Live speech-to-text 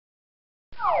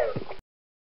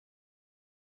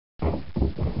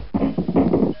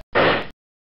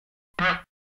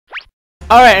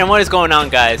Alright, and what is going on,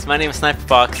 guys? My name is Sniper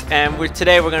Fox, and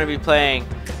today we're going to be playing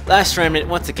Last Remnant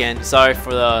once again. Sorry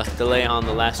for the delay on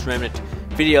the Last Remnant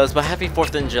videos, but happy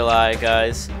 4th of July,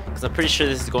 guys. Because I'm pretty sure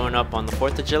this is going up on the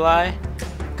 4th of July.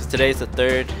 Because today's the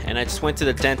 3rd, and I just went to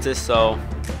the dentist, so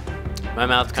my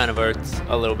mouth kind of hurts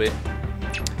a little bit.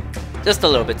 Just a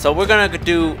little bit. So we're going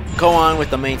to go on with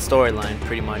the main storyline,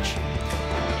 pretty much.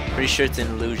 Pretty sure it's an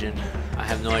illusion. I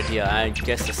have no idea. I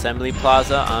guess Assembly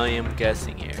Plaza, I am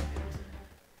guessing here.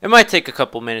 It might take a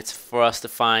couple minutes for us to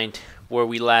find where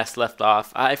we last left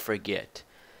off. I forget.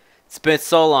 It's been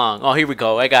so long. Oh, here we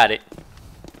go. I got it.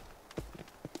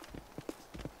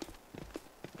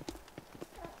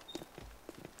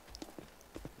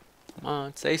 Come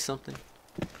on, say something.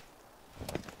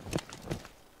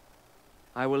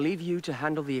 I will leave you to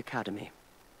handle the academy.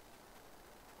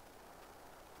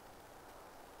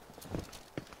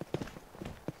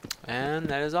 And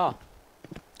that is all.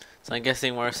 So I'm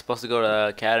guessing we're supposed to go to the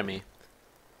academy.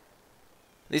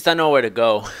 At least I know where to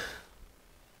go.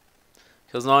 If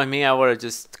it was knowing me, I would have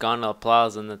just gone to the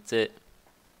plaza and that's it.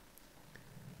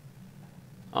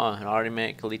 Oh, it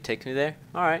automatically takes me there?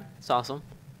 Alright, it's awesome.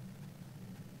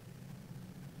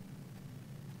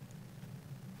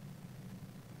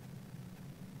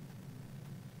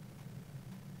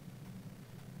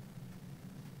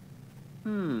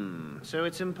 So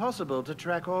it's impossible to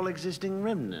track all existing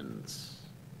remnants.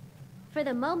 For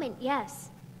the moment, yes.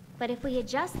 But if we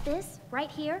adjust this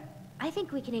right here, I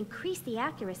think we can increase the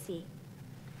accuracy.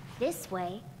 This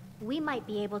way, we might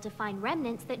be able to find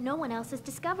remnants that no one else has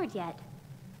discovered yet.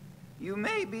 You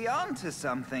may be onto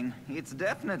something. It's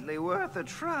definitely worth a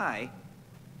try.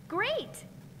 Great!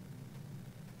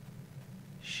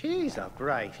 She's a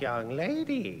bright young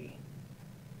lady.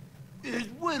 Is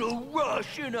Whittle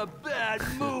Rush in a bad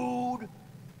mood?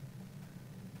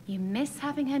 You miss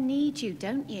having her need you,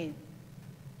 don't you?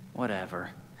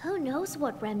 Whatever. Who knows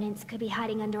what remnants could be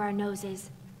hiding under our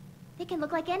noses? They can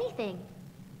look like anything.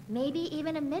 Maybe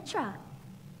even a Mitra.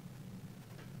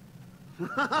 You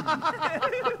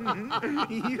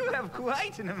have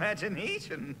quite an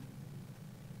imagination.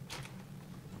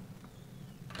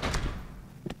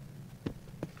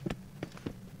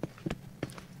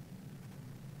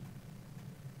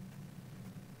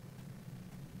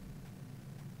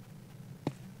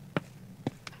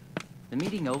 The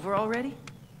meeting over already?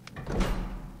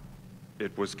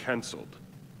 It was cancelled.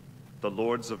 The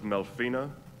lords of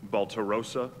Melfina,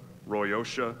 Baltarosa,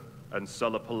 Royosha, and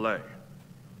Selapalais.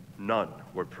 None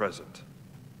were present.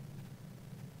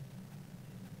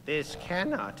 This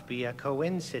cannot be a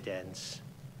coincidence.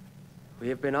 We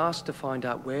have been asked to find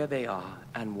out where they are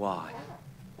and why.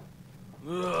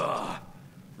 Ugh.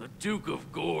 The Duke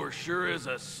of Gore sure is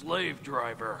a slave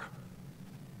driver.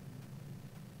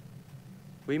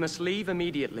 We must leave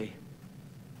immediately.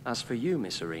 As for you,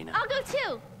 Miss Arena. I'll go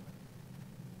too!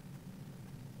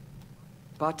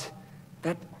 But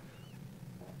that...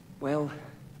 well...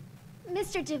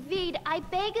 Mr. David, I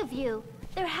beg of you.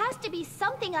 There has to be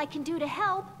something I can do to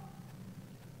help.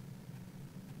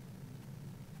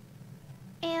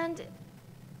 And...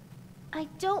 I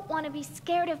don't want to be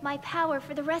scared of my power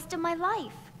for the rest of my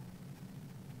life.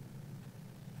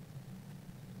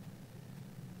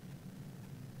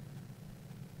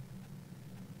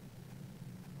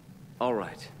 All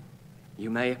right. You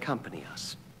may accompany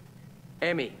us.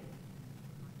 Emmy,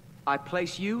 I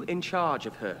place you in charge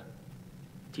of her.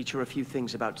 Teach her a few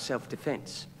things about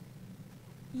self-defense.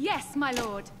 Yes, my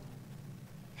lord.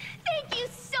 Thank you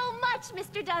so much,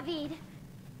 Mr. David.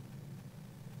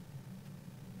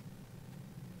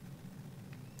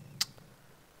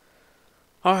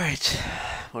 Alright.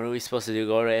 What are we supposed to do?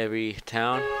 Go to every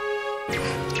town?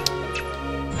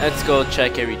 Let's go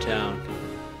check every town.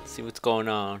 See what's going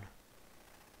on.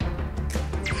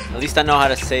 At least I know how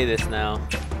to say this now.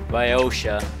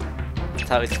 Vyosha. That's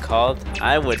how it's called.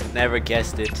 I would never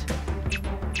guessed it.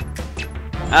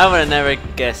 I would have never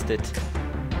guessed it.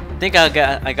 I think I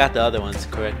got the other ones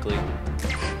correctly.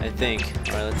 I think.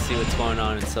 Alright, let's see what's going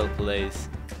on in Selapalais.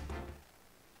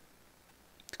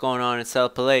 What's going on in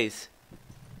Selapalais?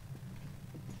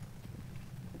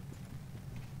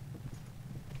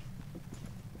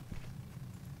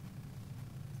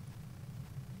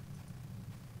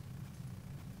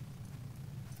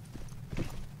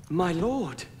 My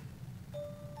lord!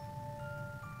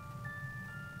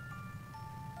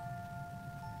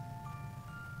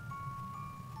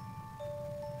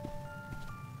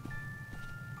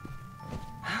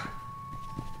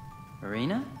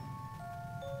 Arena?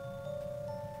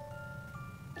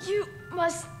 You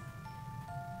must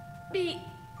be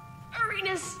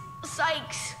Arena's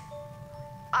Sykes.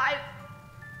 I've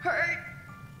heard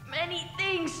many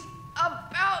things about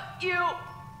you.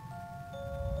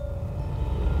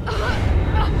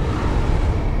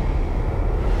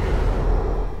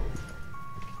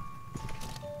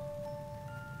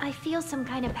 I feel some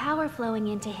kind of power flowing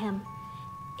into him.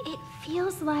 It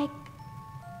feels like...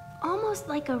 almost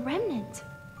like a remnant.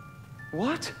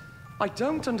 What? I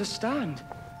don't understand.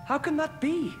 How can that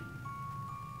be?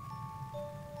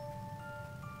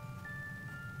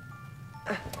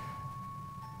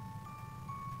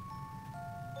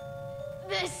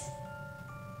 This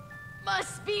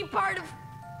must be part of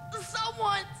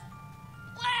someone's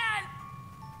plan.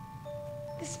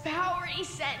 This power he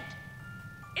sent,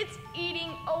 it's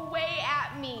eating away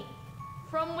at me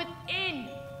from within,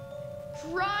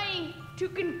 trying to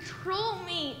control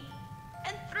me.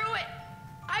 And through it,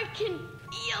 I can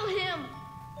feel him.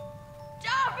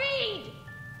 David!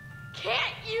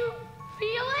 Can't you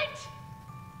feel it?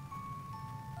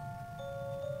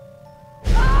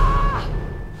 Ah!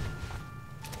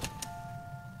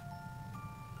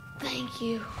 Thank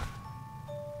you.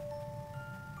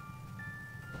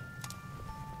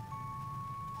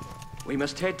 We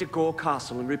must head to Gore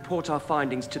Castle and report our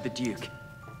findings to the Duke.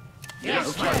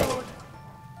 Yes, my lord.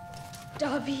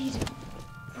 David,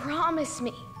 promise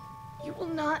me you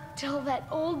will not tell that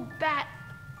old bat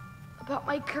about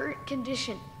my current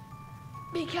condition,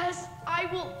 because I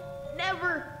will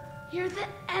never hear the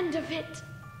end of it.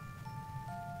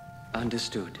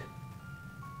 Understood.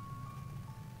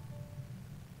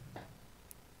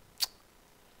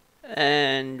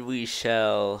 And we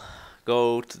shall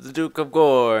go to the Duke of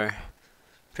Gore.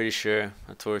 Pretty sure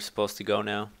that's where we're supposed to go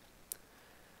now.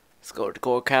 Let's go to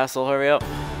Gore Castle, hurry up.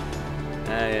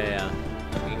 Yeah.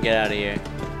 We can get out of here.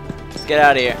 Let's get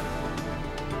out of here.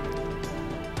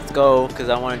 Let's go, because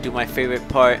I want to do my favorite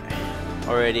part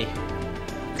already.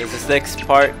 Because this next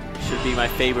part should be my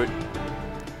favorite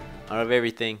out of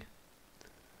everything.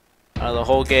 Out of the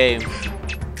whole game.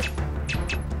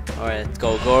 Alright, let's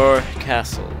go. Gore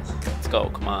Castle. Let's go,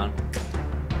 come on.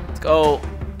 Let's go.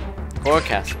 Gore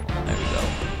Castle. There we go.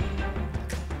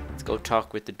 Let's go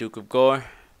talk with the Duke of Gore.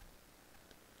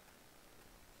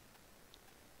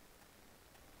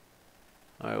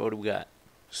 Alright, what do we got?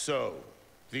 So,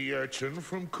 the urchin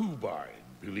from Kubine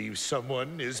believes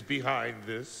someone is behind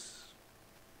this?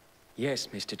 Yes,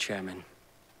 Mr. Chairman.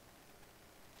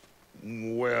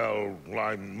 Well,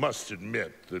 I must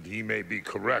admit that he may be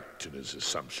correct in his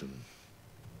assumption.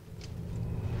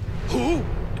 Who?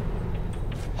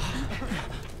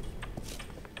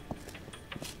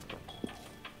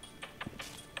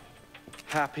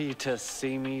 Happy to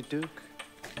see me, Duke?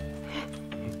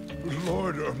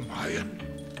 Lord Ermion?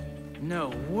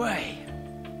 No way!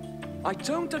 I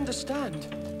don't understand.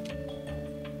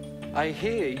 I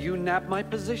hear you nabbed my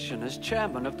position as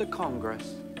chairman of the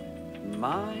Congress.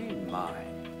 My.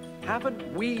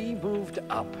 Haven't we moved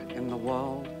up in the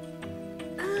world?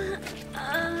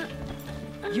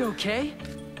 You okay?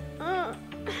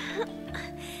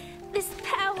 This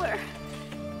power.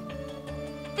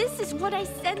 This is what I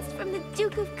sensed from the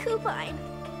Duke of Kubine.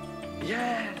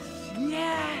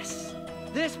 Yes!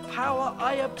 This power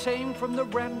I obtained from the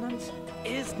remnants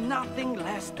is nothing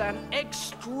less than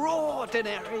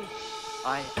extraordinary.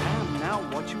 I am now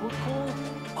what you would call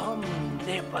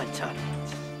omnipotent.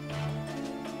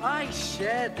 I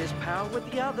shared this power with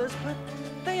the others, but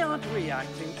they aren't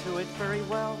reacting to it very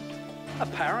well.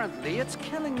 Apparently, it's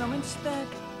killing them instead.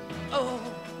 Oh,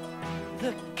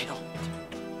 the guilt.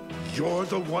 You're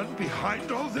the one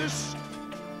behind all this?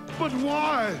 But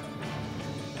why?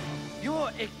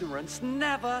 Your ignorance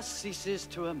never ceases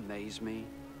to amaze me.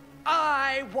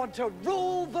 I want to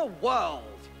rule the world.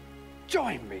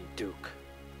 Join me, Duke.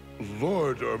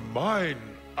 Lord Ermion,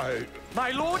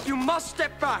 My lord, you must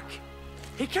step back.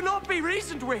 He cannot be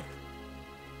reasoned with.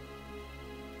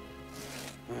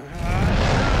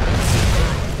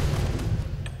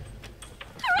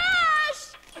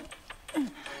 Crash!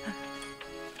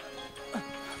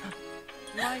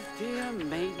 My dear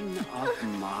maiden of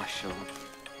Marshall,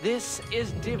 this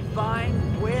is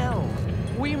divine will.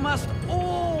 We must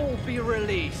all be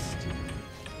released.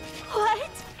 What?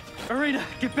 Arena,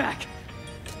 get back.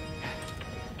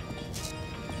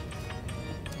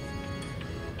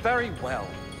 Very well.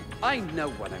 I know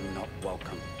when I'm not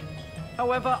welcome.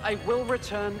 However, I will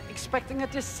return expecting a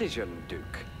decision,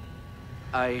 Duke.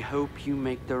 I hope you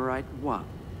make the right one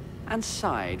and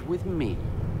side with me.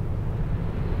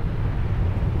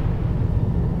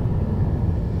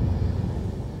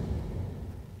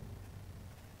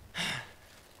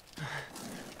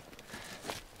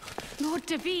 Lord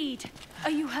David, are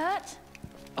you hurt?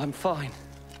 I'm fine.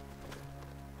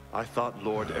 I thought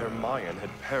Lord Ermion had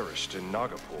perished in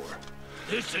Nagapur.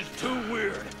 This is too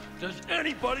weird. Does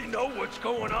anybody know what's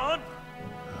going on?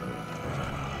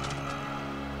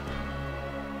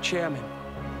 Chairman,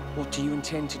 what do you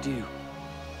intend to do?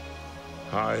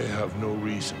 I have no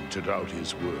reason to doubt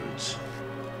his words.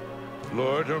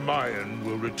 Lord Hermione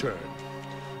will return,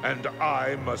 and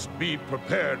I must be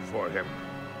prepared for him.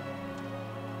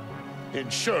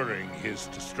 Ensuring his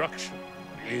destruction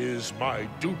is my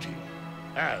duty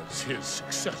as his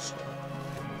successor.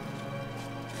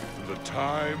 The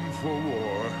time for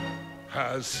war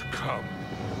has come.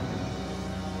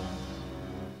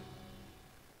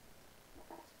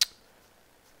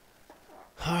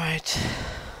 Alright.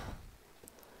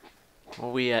 Where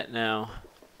are we at now?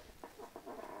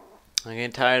 I'm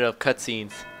getting tired of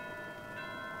cutscenes.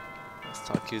 Let's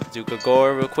talk to the Duke of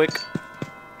Gore real quick.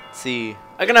 Let's see.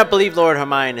 I cannot believe Lord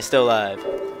Hermione is still alive.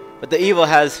 But the evil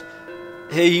has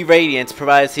he radiance,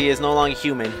 provides he is no longer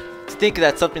human. To think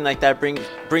that something like that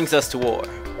brings us to war.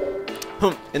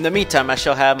 In the meantime, I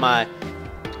shall have my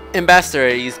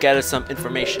ambassadors gather some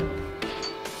information.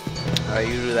 Alright,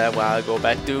 you do that while I go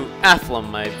back to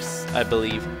Athlum, I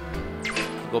believe.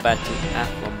 Go back to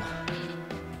Athlum.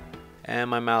 And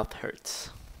my mouth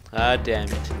hurts. Ah, damn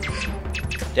it.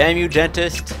 Damn you,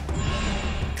 dentist.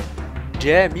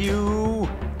 Damn you.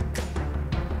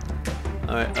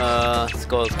 Alright, let's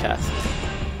go to the castle.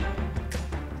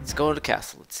 Let's go to the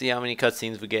castle. Let's see how many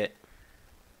cutscenes we get.